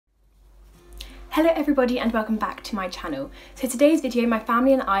Hello everybody and welcome back to my channel. So today's video, my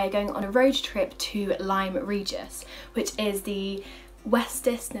family and I are going on a road trip to Lyme Regis, which is the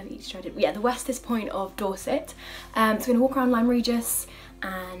westest point of Dorset. So we're going to walk around Lyme Regis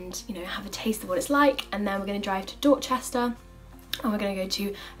and have a taste of what it's like, and then we're going to drive to Dorchester and we're going to go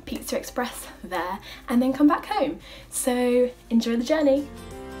to Pizza Express there and then come back home. So enjoy the journey.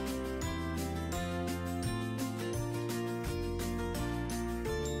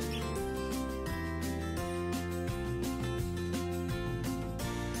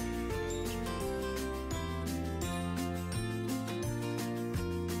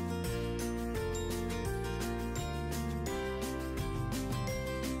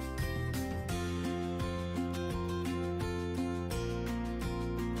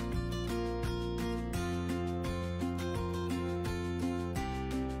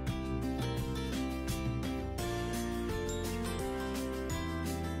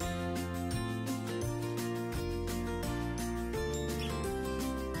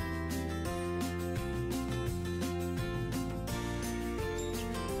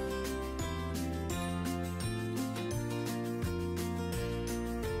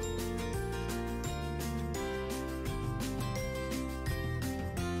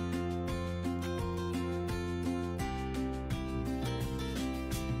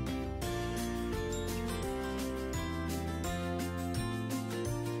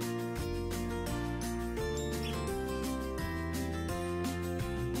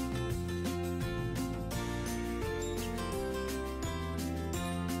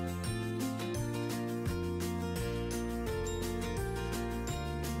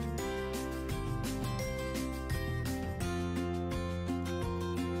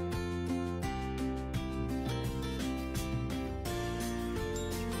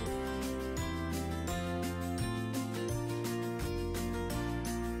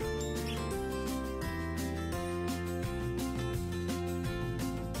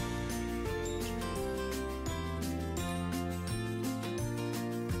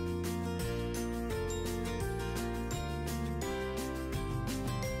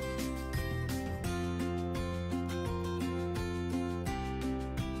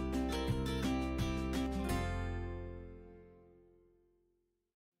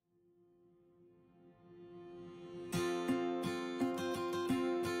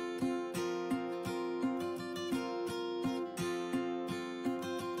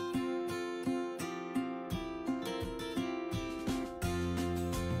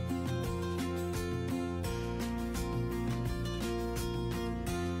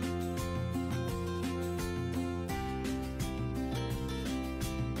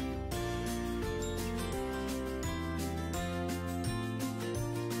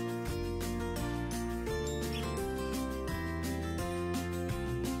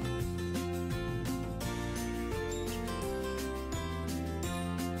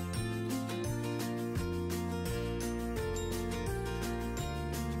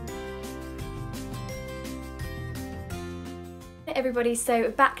 Hey everybody,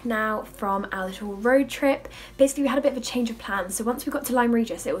 so back now from our little road trip. Basically we had a bit of a change of plans. So once we got to Lyme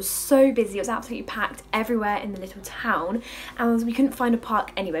Regis, it was so busy, it was absolutely packed everywhere in the little town, and we couldn't find a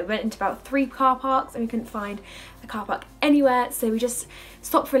park anywhere. We went into about 3 car parks and we couldn't find a car park anywhere, so we just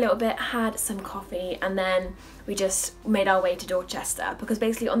stopped for a little bit, had some coffee, and then we just made our way to Dorchester, because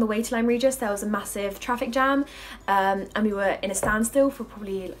basically on the way to Lyme Regis there was a massive traffic jam, and we were in a standstill for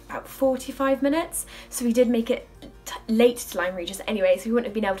probably about 45 minutes, so we did make it late to Lyme Regis anyway, so we wouldn't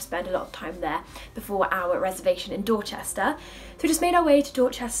have been able to spend a lot of time there before our reservation in Dorchester. So we just made our way to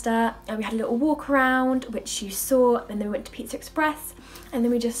Dorchester and we had a little walk around, which you saw, and then we went to Pizza Express, and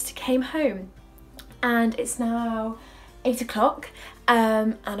then we just came home. And it's now 8 o'clock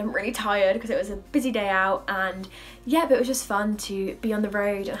and I'm really tired because it was a busy day out, and yeah, but it was just fun to be on the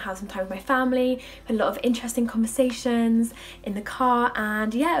road and have some time with my family. We had a lot of interesting conversations in the car,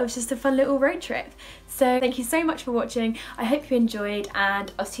 and yeah, it was just a fun little road trip. So thank you so much for watching. I hope you enjoyed,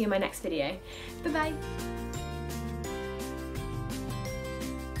 and I'll see you in my next video. Bye bye.